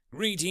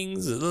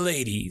Greetings,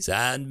 ladies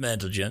and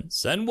gentlemen,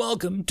 and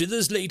welcome to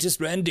this latest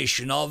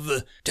rendition of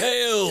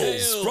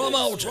Tales from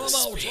Outer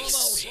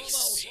Space.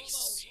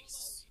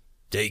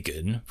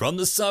 Taken from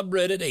the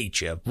subreddit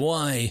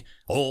HFY.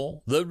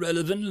 All the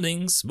relevant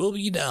links will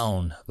be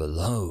down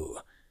below.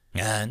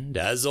 And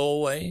as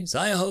always,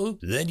 I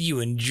hope that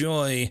you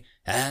enjoy,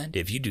 and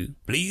if you do,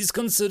 please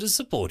consider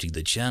supporting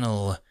the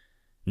channel.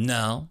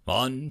 Now,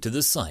 on to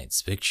the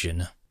science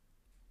fiction.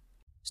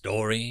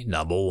 Story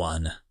number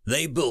 1.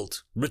 They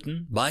Built,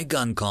 written by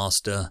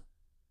Guncaster.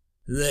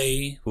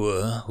 They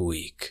were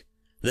weak.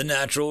 The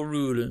natural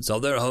rulers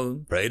of their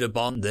home preyed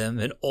upon them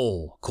in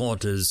all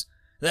quarters.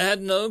 They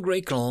had no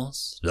great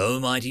claws, no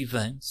mighty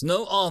fangs,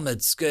 no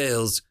armored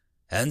scales,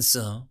 and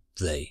so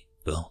they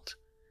built.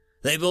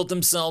 They built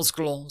themselves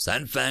claws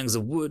and fangs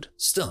of wood,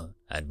 stone,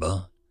 and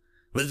bone.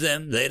 With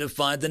them they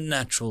defied the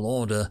natural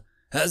order,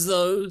 as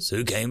those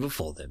who came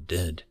before them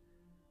did.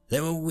 They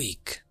were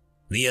weak.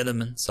 The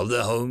elements of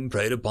their home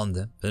preyed upon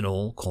them in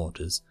all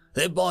quarters.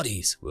 Their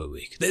bodies were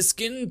weak, their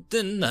skin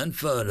thin and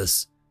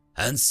furless,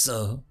 and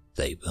so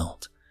they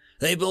built.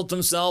 They built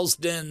themselves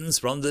dens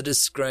from the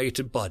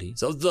discredited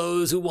bodies of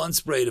those who once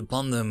preyed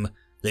upon them.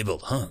 They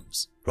built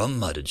homes from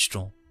mud and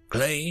straw,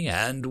 clay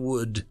and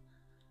wood.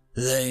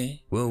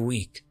 They were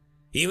weak.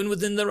 Even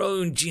within their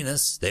own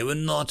genus, they were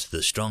not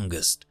the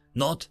strongest,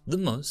 not the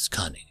most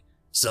cunning.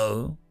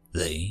 So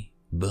they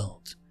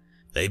built.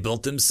 They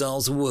built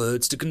themselves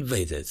words to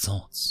convey their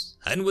thoughts,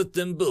 and with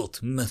them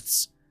built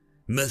myths.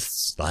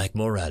 Myths like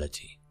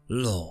morality,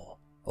 law,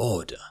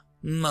 order,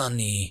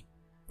 money.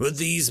 With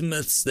these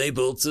myths they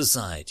built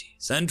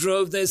societies and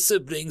drove their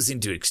siblings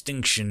into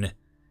extinction.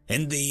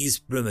 In these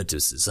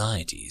primitive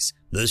societies,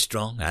 the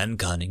strong and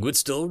cunning would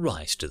still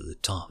rise to the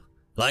top,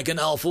 like an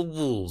alpha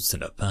wolves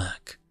in a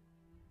pack.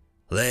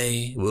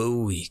 They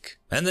were weak,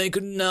 and they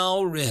could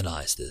now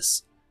realize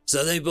this.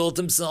 So they built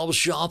themselves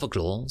sharper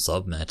claws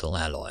of metal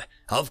alloy,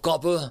 of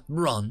copper,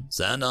 bronze,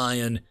 and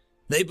iron.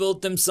 They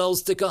built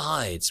themselves thicker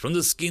hides from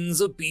the skins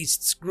of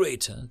beasts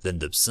greater than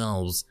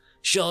themselves,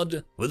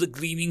 shod with the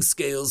gleaming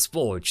scales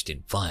forged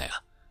in fire,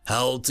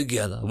 held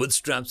together with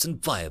straps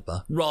and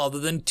fiber rather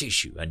than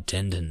tissue and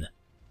tendon.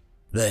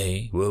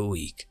 They were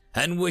weak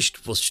and wished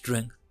for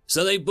strength,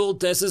 so they built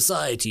their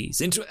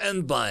societies into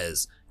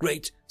empires,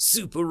 great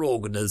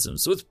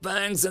superorganisms with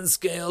fangs and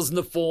scales in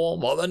the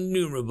form of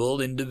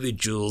innumerable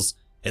individuals.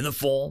 In the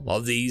form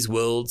of these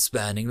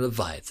world-spanning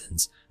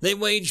leviathans, they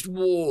waged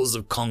wars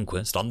of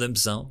conquest on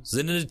themselves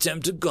in an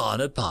attempt to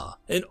garner power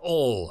in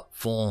all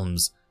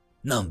forms,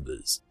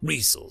 numbers,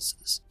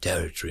 resources,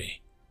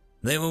 territory.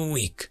 They were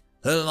weak,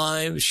 their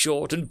lives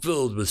short and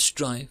filled with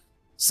strife,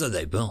 so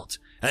they built.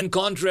 And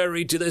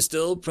contrary to their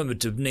still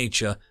primitive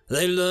nature,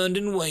 they learned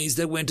in ways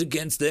that went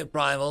against their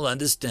primal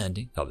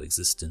understanding of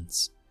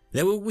existence.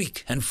 They were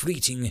weak and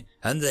fleeting,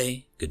 and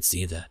they could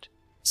see that.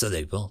 So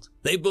they built.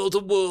 They built a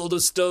world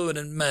of stone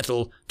and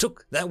metal,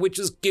 took that which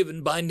was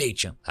given by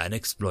nature and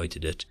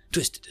exploited it,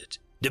 twisted it,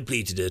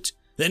 depleted it,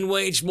 then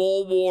waged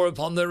more war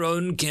upon their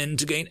own kin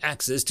to gain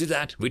access to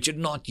that which had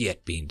not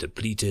yet been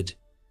depleted.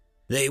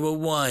 They were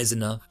wise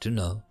enough to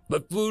know,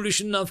 but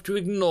foolish enough to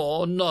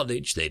ignore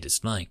knowledge they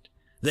disliked.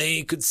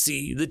 They could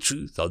see the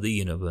truth of the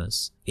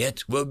universe,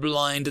 yet were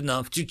blind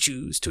enough to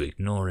choose to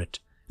ignore it.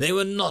 They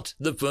were not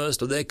the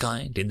first of their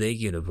kind in their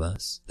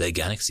universe, their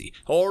galaxy,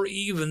 or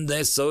even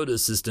their solar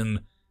system,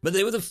 but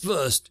they were the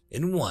first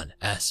in one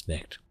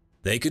aspect.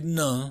 They could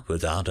know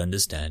without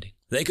understanding.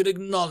 They could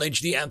acknowledge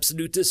the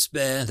absolute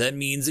despair that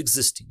means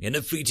existing in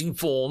a fleeting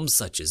form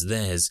such as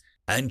theirs,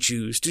 and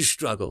choose to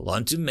struggle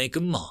on to make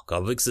a mark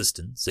of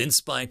existence in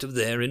spite of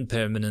their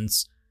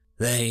impermanence.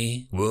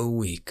 They were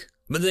weak,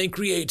 but they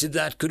created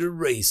that could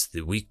erase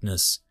the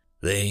weakness.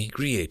 They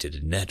created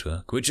a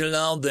network which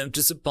allowed them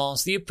to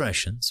surpass the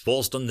oppressions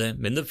forced on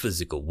them in the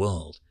physical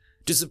world,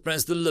 to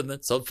suppress the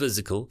limits of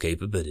physical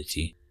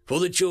capability. For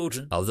the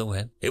children of the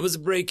web, it was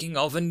breaking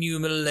of a new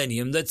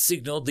millennium that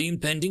signaled the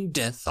impending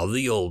death of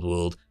the old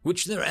world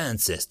which their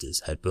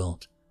ancestors had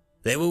built.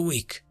 They were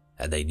weak,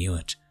 and they knew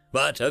it,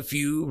 but a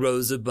few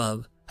rose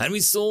above, and we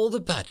saw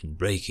the pattern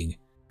breaking.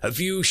 A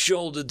few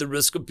shouldered the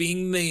risk of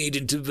being made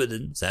into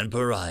villains and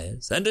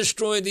pariahs and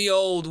destroyed the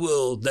old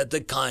world that the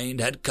kind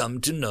had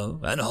come to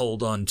know and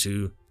hold on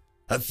to.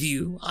 A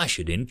few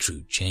ushered in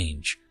true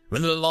change.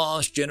 When the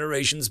last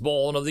generations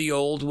born of the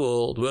old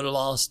world were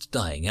last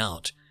dying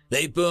out,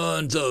 they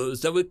burned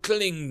those that would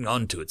cling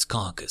onto its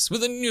carcass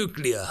with a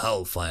nuclear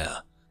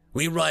hellfire.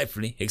 We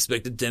rightfully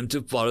expected them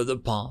to follow the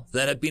path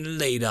that had been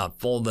laid out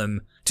for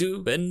them,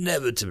 to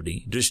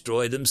inevitably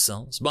destroy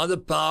themselves by the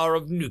power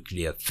of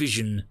nuclear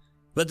fission.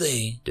 But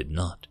they did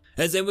not,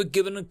 as they were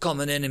given a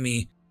common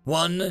enemy,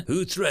 one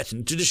who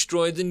threatened to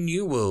destroy the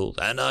new world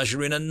and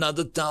usher in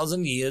another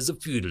 1,000 years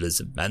of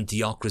feudalism and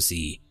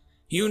theocracy.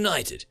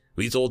 United,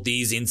 we thought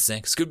these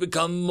insects could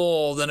become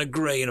more than a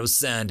grain of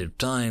sand at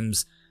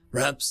times,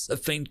 perhaps a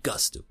faint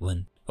gust of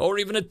wind, or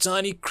even a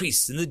tiny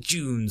crease in the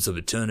dunes of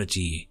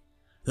eternity.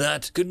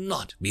 That could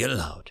not be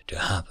allowed to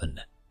happen.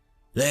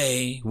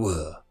 They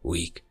were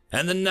weak,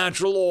 and the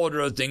natural order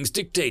of things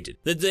dictated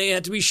that they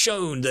had to be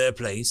shown their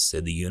place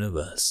in the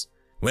universe.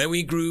 Where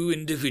we grew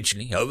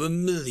individually over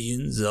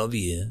millions of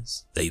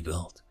years, they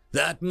built.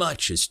 That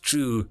much is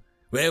true.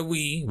 Where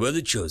we were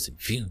the chosen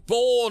few,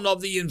 born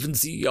of the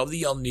infancy of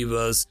the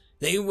omniverse,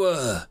 they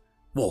were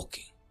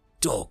walking,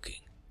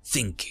 talking,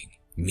 thinking,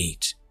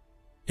 meat.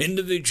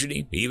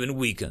 Individually even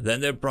weaker than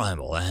their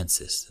primal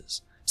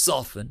ancestors,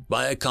 softened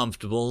by a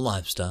comfortable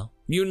lifestyle,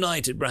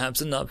 united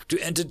perhaps enough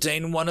to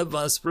entertain one of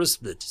us for a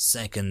split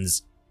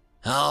seconds.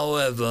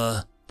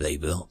 However, they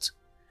built.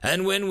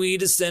 And when we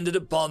descended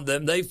upon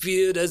them, they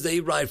feared as they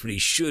rightfully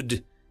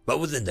should. But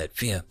within that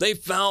fear, they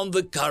found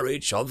the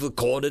courage of the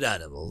cornered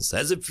animals,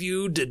 as a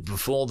few did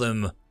before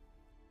them.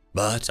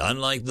 But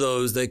unlike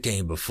those that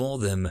came before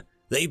them,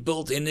 they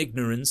built in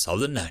ignorance of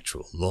the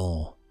natural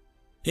law.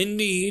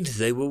 Indeed,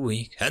 they were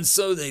weak, and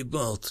so they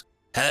built.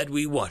 Had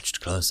we watched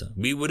closer,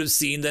 we would have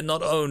seen that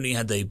not only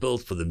had they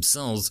built for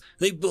themselves,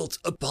 they built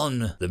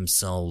upon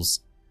themselves.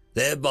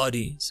 Their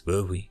bodies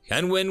were weak,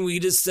 and when we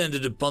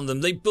descended upon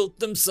them, they built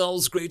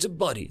themselves greater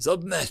bodies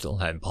of metal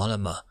and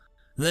polymer.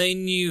 They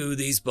knew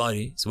these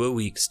bodies were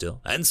weak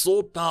still, and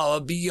sought power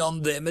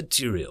beyond their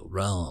material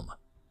realm.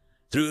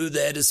 Through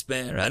their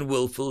despair and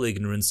willful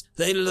ignorance,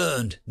 they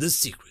learned the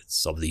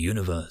secrets of the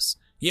universe,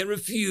 yet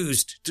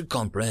refused to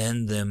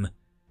comprehend them.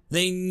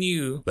 They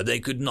knew, but they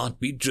could not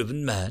be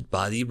driven mad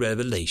by the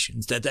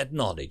revelations that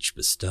knowledge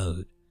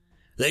bestowed.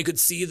 They could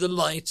see the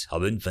light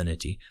of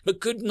infinity,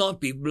 but could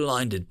not be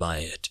blinded by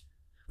it.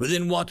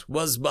 Within what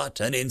was but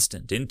an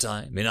instant in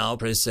time in our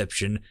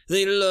perception,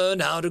 they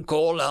learned how to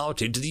call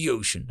out into the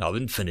ocean of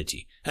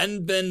infinity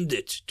and bend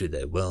it to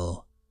their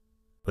will.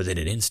 Within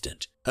an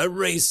instant, a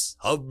race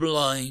of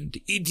blind,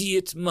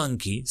 idiot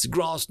monkeys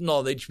grasped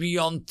knowledge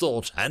beyond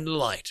thought and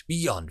light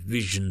beyond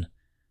vision,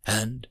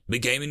 and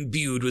became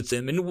imbued with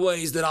them in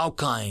ways that our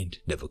kind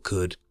never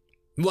could.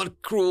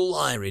 What cruel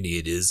irony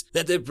it is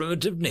that their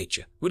primitive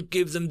nature would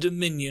give them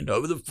dominion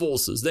over the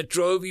forces that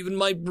drove even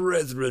my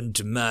brethren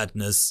to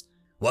madness.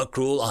 What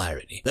cruel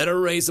irony that a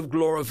race of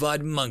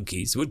glorified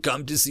monkeys would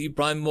come to see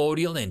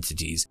primordial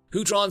entities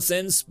who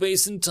transcend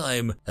space and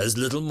time as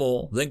little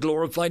more than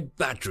glorified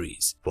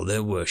batteries for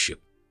their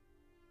worship.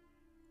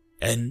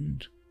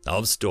 End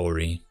of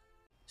story.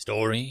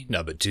 Story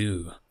number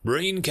 2.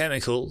 Brain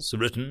Chemicals,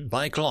 written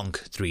by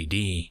Clonk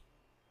 3D.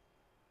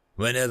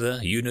 Whenever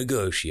you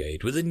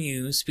negotiate with a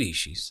new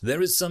species,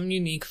 there is some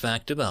unique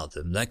fact about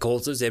them that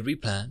causes every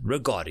plan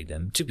regarding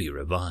them to be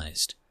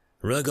revised.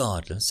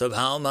 Regardless of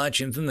how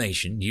much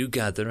information you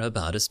gather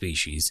about a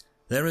species,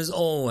 there is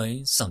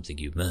always something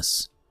you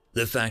miss.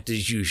 The fact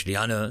is usually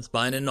unearthed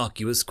by an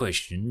innocuous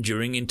question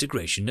during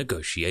integration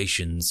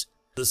negotiations.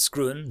 The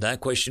Scruen, that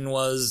question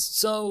was,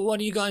 "So what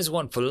do you guys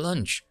want for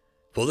lunch?"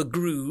 For the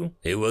Grue,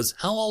 it was,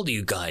 "How old are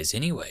you guys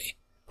anyway?"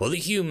 For the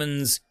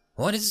humans,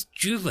 "What is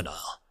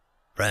juvenile?"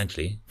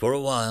 Frankly, for a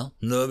while,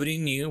 nobody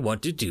knew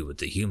what to do with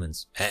the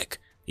humans. Heck,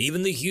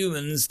 even the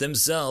humans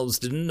themselves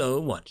didn't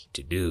know what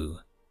to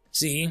do.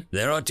 See,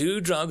 there are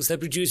 2 drugs that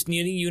produce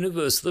nearly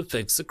universal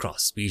effects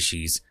across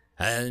species,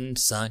 and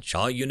such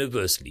are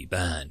universally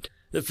banned.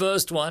 The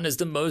first one is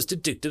the most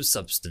addictive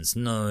substance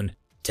known.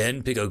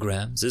 10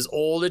 picograms is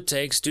all it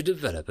takes to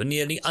develop a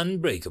nearly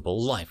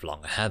unbreakable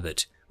lifelong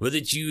habit, with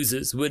its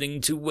users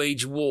willing to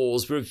wage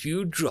wars for a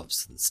few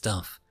drops of the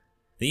stuff.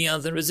 The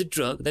other is a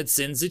drug that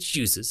sends its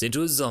users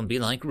into a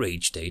zombie-like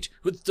rage state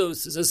with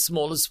doses as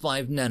small as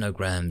 5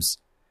 nanograms.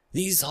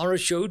 These horror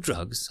show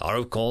drugs are,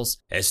 of course,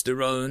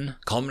 esterone,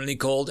 commonly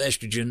called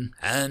estrogen,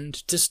 and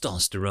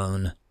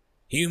testosterone.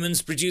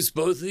 Humans produce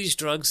both of these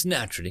drugs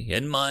naturally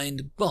in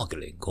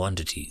mind-boggling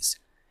quantities.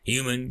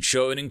 Humans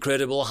show an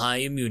incredible high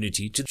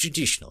immunity to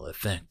traditional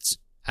effects,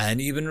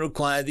 and even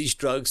require these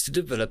drugs to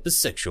develop a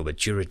sexual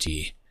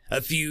maturity.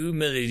 A few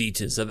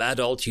milliliters of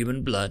adult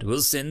human blood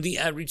will send the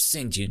average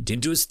sentient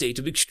into a state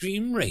of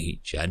extreme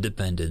rage and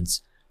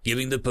dependence,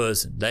 giving the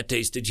person that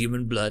tasted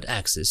human blood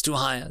access to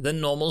higher than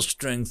normal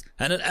strength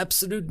and an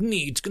absolute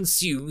need to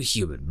consume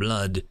human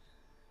blood.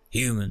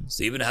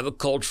 Humans even have a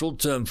cultural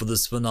term for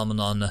this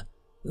phenomenon: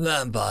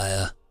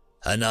 vampire.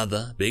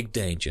 Another big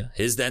danger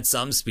is that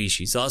some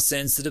species are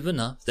sensitive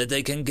enough that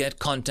they can get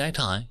contact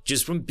high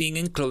just from being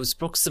in close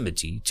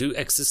proximity to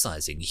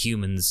exercising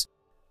humans.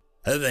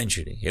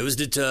 Eventually, it was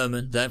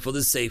determined that for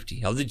the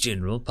safety of the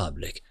general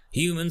public,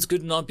 humans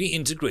could not be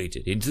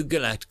integrated into the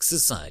Galactic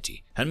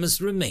Society and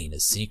must remain a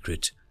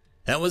secret.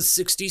 That was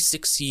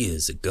 66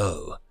 years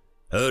ago.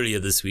 Earlier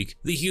this week,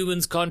 the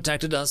humans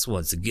contacted us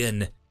once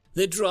again.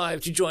 Their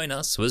drive to join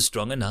us was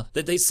strong enough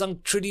that they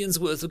sunk trillions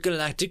worth of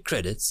galactic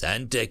credits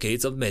and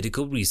decades of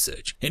medical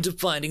research into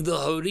finding the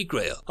holy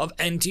grail of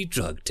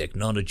anti-drug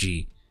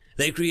technology.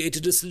 They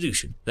created a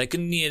solution that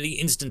can nearly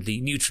instantly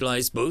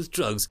neutralize both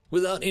drugs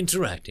without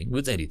interacting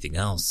with anything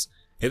else.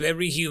 If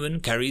every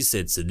human carries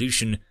said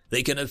solution,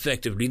 they can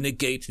effectively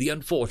negate the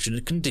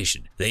unfortunate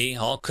condition they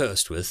are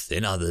cursed with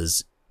in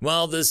others.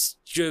 While this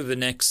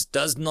Jovenex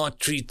does not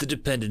treat the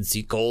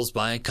dependency caused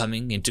by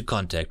coming into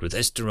contact with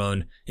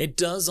esterone, it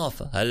does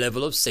offer a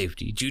level of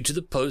safety due to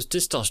the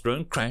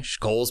post-testosterone crash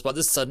caused by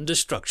the sudden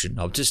destruction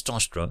of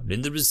testosterone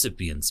in the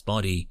recipient's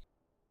body.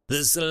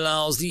 This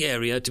allows the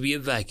area to be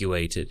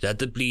evacuated that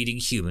the bleeding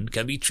human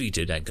can be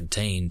treated and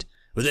contained.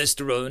 With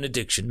esterone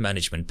addiction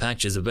management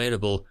patches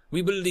available,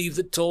 we believe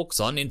the talks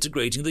on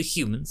integrating the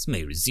humans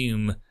may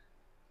resume.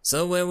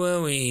 So where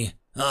were we?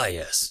 Ah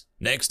yes.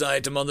 Next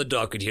item on the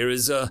docket here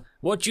is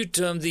what you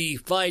term the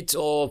fight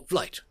or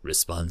flight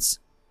response.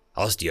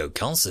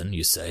 Osteocalcin,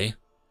 you say,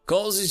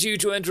 causes you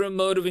to enter a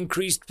mode of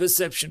increased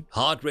perception,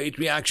 heart rate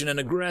reaction, and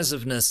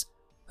aggressiveness.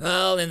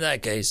 Well, in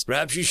that case,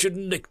 perhaps you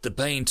shouldn't lick the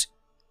paint.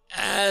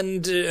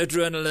 And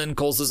adrenaline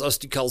causes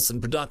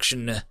osteocalcin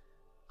production.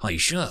 Are you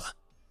sure?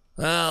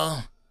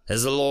 Well,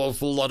 there's an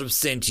awful lot of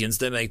sentience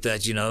that make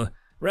that, you know.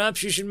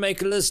 Perhaps you should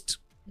make a list.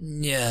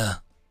 Yeah.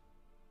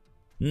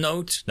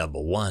 Note number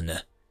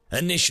 1.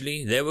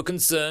 Initially, there were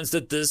concerns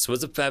that this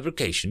was a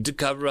fabrication to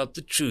cover up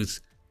the truth,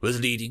 with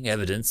leading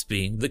evidence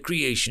being the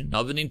creation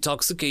of an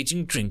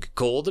intoxicating drink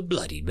called the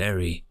Bloody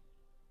Mary.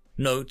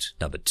 Note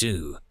number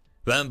 2.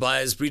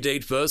 Vampires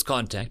predate first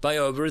contact by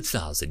over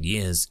 1,000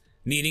 years,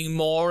 needing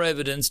more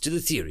evidence to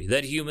the theory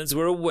that humans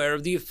were aware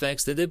of the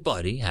effects that their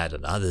body had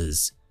on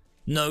others.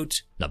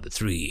 Note number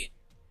 3.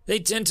 They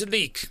tend to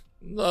leak.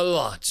 A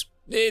lot.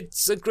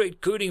 It's a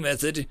great cooling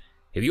method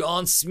if you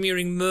aren't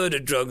smearing murder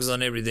drugs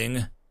on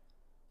everything.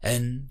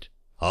 End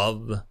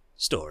of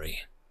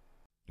story.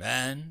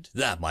 And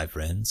that, my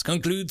friends,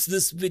 concludes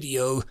this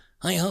video.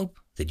 I hope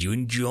that you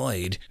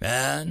enjoyed,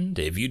 and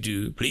if you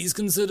do, please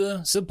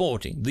consider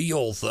supporting the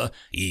author,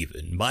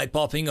 even by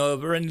popping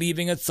over and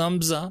leaving a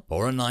thumbs up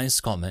or a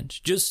nice comment,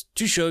 just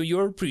to show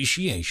your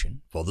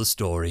appreciation for the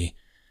story.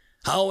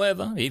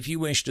 However, if you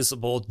wish to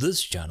support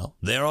this channel,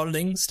 there are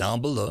links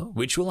down below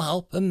which will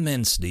help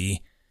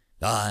immensely.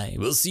 I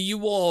will see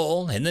you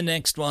all in the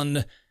next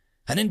one,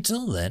 and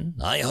until then,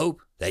 I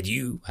hope that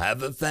you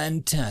have a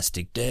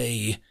fantastic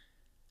day.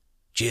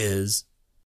 Cheers.